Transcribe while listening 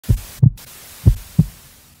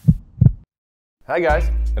Hi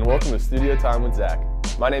guys, and welcome to Studio Time with Zach.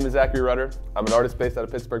 My name is Zachary Rutter. I'm an artist based out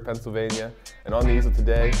of Pittsburgh, Pennsylvania, and on the easel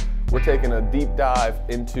today, we're taking a deep dive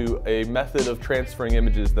into a method of transferring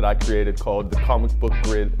images that I created called the comic book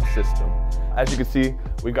grid system. As you can see,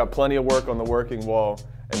 we've got plenty of work on the working wall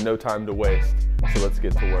and no time to waste, so let's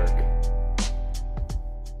get to work.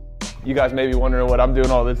 You guys may be wondering what I'm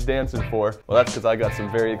doing all this dancing for. Well, that's because I got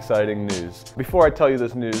some very exciting news. Before I tell you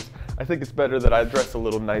this news, I think it's better that I dress a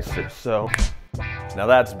little nicer, so now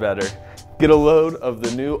that's better. Get a load of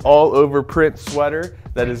the new all-over print sweater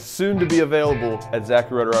that is soon to be available at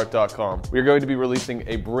zachryrutterart.com. We are going to be releasing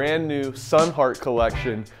a brand new Sun Heart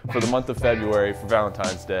collection for the month of February for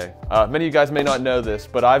Valentine's Day. Many of you guys may not know this,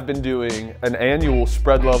 but I've been doing an annual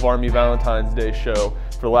Spread Love Army Valentine's Day show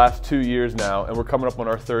for the last 2 years now, and we're coming up on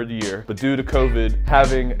our 3rd year. But due to COVID,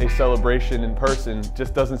 having a celebration in person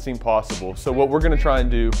just doesn't seem possible. So what we're gonna try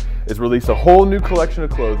and do is release a whole new collection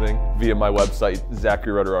of clothing via my website,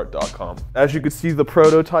 zachryrutterart.com. As you can see, the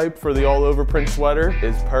prototype for the all-over print sweater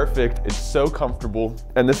is perfect. It's so comfortable,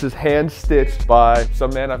 and this is hand-stitched by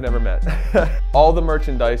some man I've never met. All the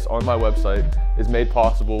merchandise on my website is made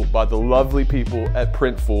possible by the lovely people at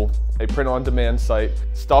Printful, a print-on-demand site.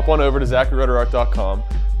 Stop on over to zachryrutterart.com,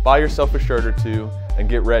 buy yourself a shirt or two, and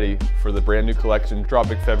get ready for the brand new collection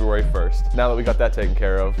dropping February 1st. Now that we got that taken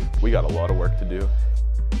care of, we got a lot of work to do.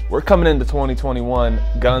 We're coming into 2021,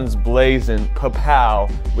 guns blazing,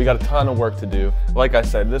 kapow. We got a ton of work to do. Like I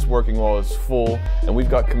said, this working wall is full, and we've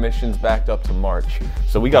got commissions backed up to March.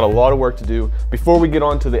 So we got a lot of work to do. Before we get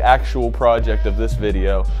on to the actual project of this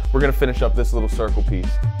video, we're gonna finish up this little circle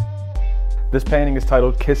piece. This painting is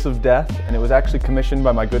titled Kiss of Death, and it was actually commissioned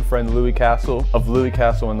by my good friend Louis Castle of Louis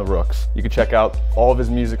Castle and the Rooks. You can check out all of his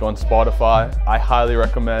music on Spotify. I highly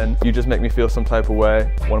recommend You Just Make Me Feel Some Type of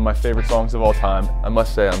Way, one of my favorite songs of all time. I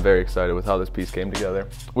must say I'm very excited with how this piece came together.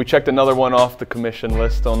 We checked another one off the commission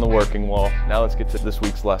list on the working wall. Now let's get to this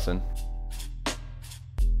week's lesson.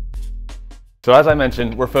 So as I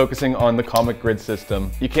mentioned, we're focusing on the comic grid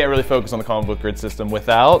system. You can't really focus on the comic book grid system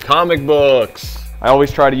without comic books. I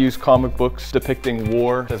always try to use comic books depicting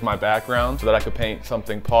war as my background so that I could paint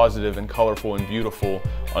something positive and colorful and beautiful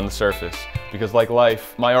on the surface. Because like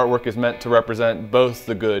life, my artwork is meant to represent both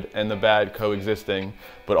the good and the bad coexisting,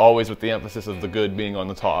 but always with the emphasis of the good being on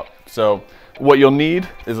the top. So what you'll need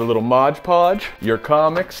is a little Mod Podge, your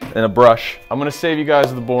comics, and a brush. I'm gonna save you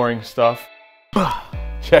guys the boring stuff.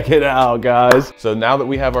 Check it out, guys. So now that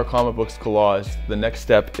we have our comic books collaged, the next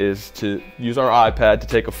step is to use our iPad to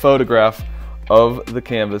take a photograph of the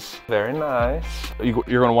canvas. Very nice.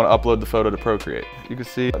 You're gonna wanna upload the photo to Procreate. You can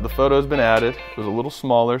see the photo's been added. It was a little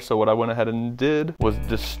smaller, so what I went ahead and did was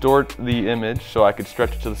distort the image so I could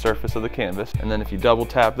stretch it to the surface of the canvas. And then if you double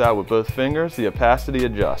tap that with both fingers, the opacity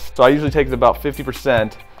adjusts. So I usually take it about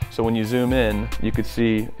 50%, so when you zoom in, you could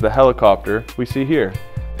see the helicopter we see here.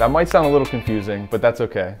 That might sound a little confusing, but that's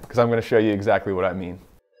okay, because I'm gonna show you exactly what I mean.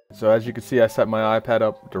 So as you can see, I set my iPad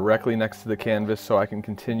up directly next to the canvas so I can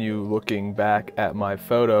continue looking back at my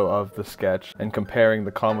photo of the sketch and comparing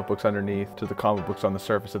the comic books underneath to the comic books on the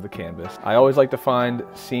surface of the canvas. I always like to find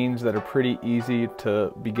scenes that are pretty easy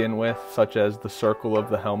to begin with, such as the circle of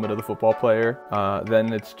the helmet of the football player.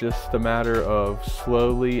 Then it's just a matter of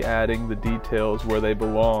slowly adding the details where they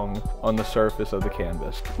belong on the surface of the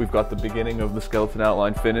canvas. We've got the beginning of the skeleton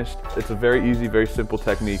outline finished. It's a very easy, very simple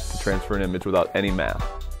technique to transfer an image without any math.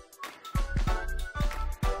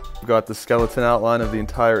 We've got the skeleton outline of the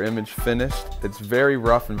entire image finished. It's very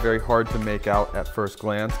rough and very hard to make out at first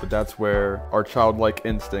glance, but that's where our childlike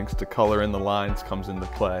instincts to color in the lines comes into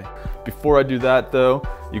play. Before I do that though,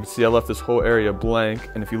 you can see I left this whole area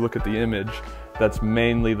blank, and if you look at the image, that's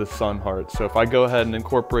mainly the sun heart. So if I go ahead and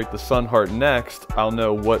incorporate the sun heart next, I'll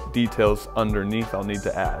know what details underneath I'll need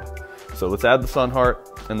to add. So let's add the sun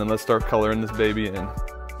heart, and then let's start coloring this baby in.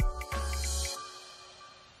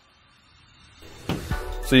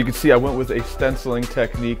 So you can see I went with a stenciling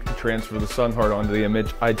technique to transfer the sun heart onto the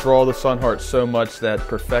image. I draw the sun heart so much that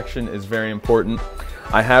perfection is very important.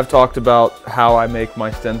 I have talked about how I make my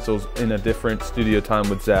stencils in a different Studio Time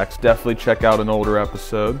with Zach. Definitely check out an older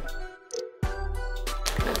episode.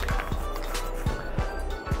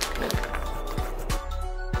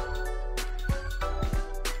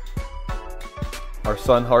 Our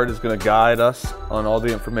Sun Heart is going to guide us on all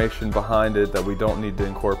the information behind it that we don't need to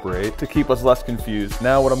incorporate to keep us less confused.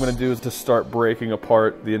 Now what I'm going to do is to start breaking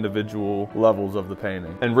apart the individual levels of the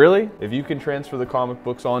painting. And really, if you can transfer the comic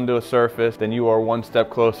books onto a surface, then you are one step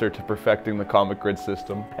closer to perfecting the comic grid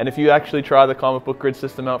system. And if you actually try the comic book grid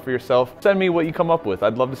system out for yourself, send me what you come up with.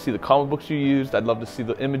 I'd love to see the comic books you used. I'd love to see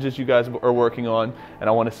the images you guys are working on. And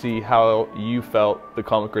I want to see how you felt the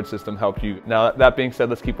comic grid system helped you. Now, that being said,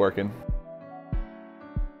 let's keep working.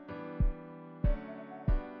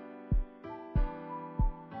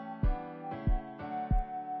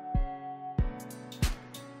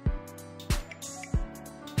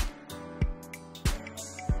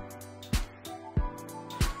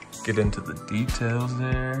 Get into the details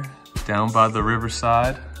there. Down by the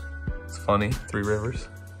riverside. It's funny, 3 rivers.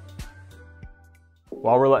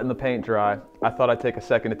 While we're letting the paint dry, I thought I'd take a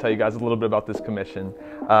second to tell you guys a little bit about this commission.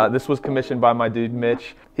 This was commissioned by my dude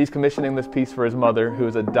Mitch. He's commissioning this piece for his mother, who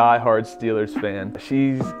is a die-hard Steelers fan.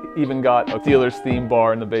 She's even got a Steelers themed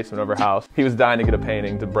bar in the basement of her house. He was dying to get a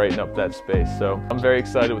painting to brighten up that space. So I'm very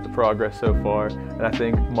excited with the progress so far, and I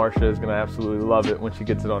think Marcia is gonna absolutely love it when she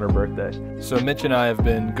gets it on her birthday. So Mitch and I have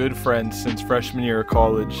been good friends since freshman year of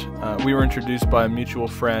college. We were introduced by a mutual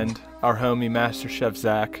friend, our homie Master Chef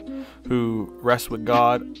Zach, who rests with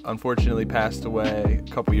God, unfortunately passed away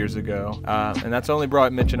a couple years ago. And that's only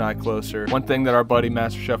brought Mitch and I closer. One thing that our buddy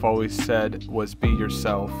Master Chef always said was be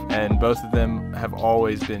yourself. And both of them have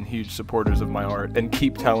always been huge supporters of my art and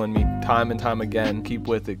keep telling me time and time again, keep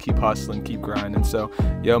with it, keep hustling, keep grinding. So,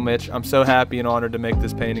 yo Mitch, I'm so happy and honored to make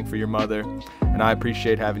this painting for your mother. And I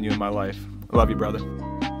appreciate having you in my life. I love you, brother.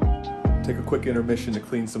 Take a quick intermission to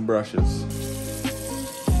clean some brushes.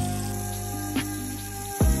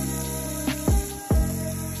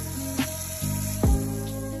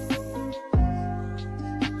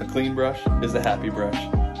 A clean brush is a happy brush.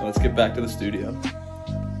 Now let's get back to the studio.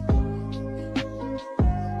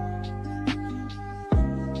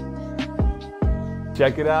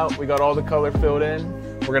 Check it out, we got all the color filled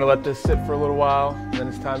in. We're gonna let this sit for a little while, then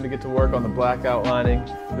it's time to get to work on the black outlining.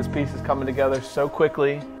 This piece is coming together so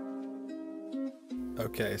quickly.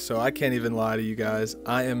 Okay, so I can't even lie to you guys.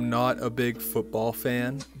 I am not a big football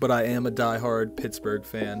fan, but I am a diehard Pittsburgh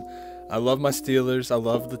fan. I love my Steelers, I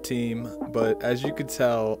love the team, but as you could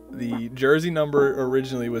tell, the jersey number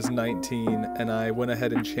originally was 19, and I went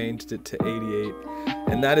ahead and changed it to 88.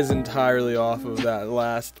 And that is entirely off of that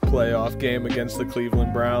last playoff game against the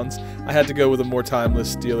Cleveland Browns. I had to go with a more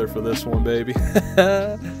timeless Steeler for this one, baby.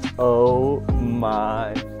 Oh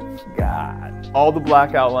my God. All the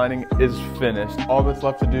black outlining is finished. All that's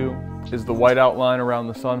left to do is the white outline around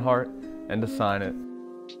the sun heart and to sign it.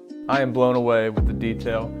 I am blown away with the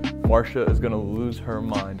detail. Marcia is gonna lose her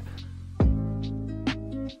mind.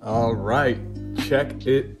 All right, check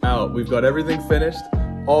it out. We've got everything finished.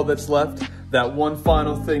 All that's left, that one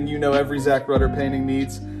final thing you know every Zach Rutter painting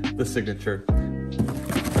needs, the signature.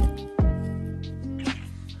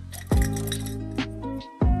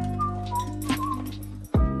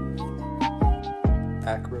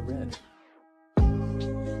 Acra red.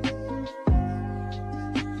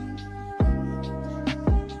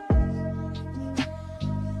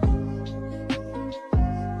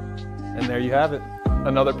 And there you have it,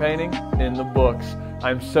 another painting in the books.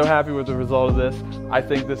 I'm so happy with the result of this. I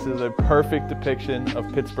think this is a perfect depiction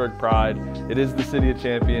of Pittsburgh pride. It is the city of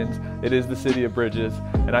champions, it is the city of bridges,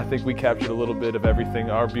 and I think we captured a little bit of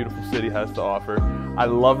everything our beautiful city has to offer. I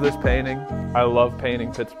love this painting. I love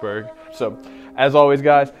painting Pittsburgh. So, as always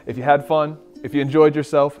guys, if you had fun, if you enjoyed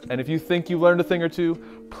yourself, and if you think you learned a thing or two,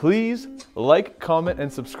 please like, comment,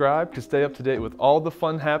 and subscribe to stay up to date with all the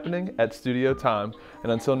fun happening at Studio Time.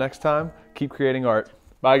 And until next time, keep creating art.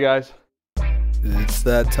 Bye guys. It's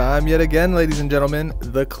that time yet again, ladies and gentlemen,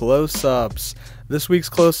 the close-ups. This week's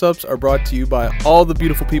close-ups are brought to you by all the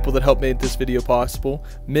beautiful people that helped make this video possible.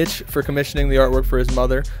 Mitch for commissioning the artwork for his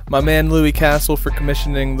mother, my man Louis Castle for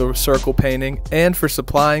commissioning the circle painting, and for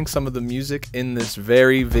supplying some of the music in this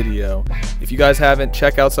very video. If you guys haven't,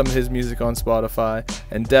 check out some of his music on Spotify,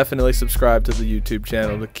 and definitely subscribe to the YouTube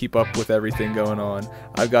channel to keep up with everything going on.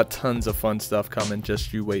 I've got tons of fun stuff coming,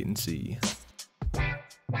 just you wait and see.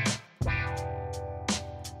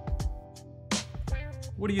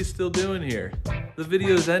 What are you still doing here? The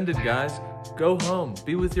video's ended, guys. Go home,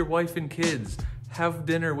 be with your wife and kids, have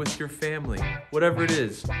dinner with your family, whatever it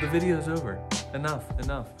is. The video's over. Enough.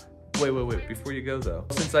 Wait, before you go though.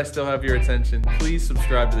 Since I still have your attention, please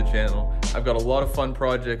subscribe to the channel. I've got a lot of fun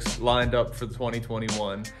projects lined up for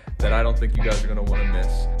 2021 that I don't think you guys are gonna wanna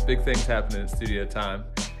miss. Big things happening at Studio Time.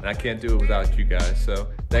 and I can't do it without you guys. So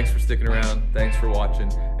thanks for sticking around, thanks for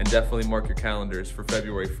watching, and definitely mark your calendars for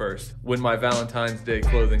February 1st when my Valentine's Day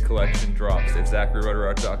clothing collection drops at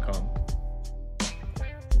ZacharyRutterArt.com.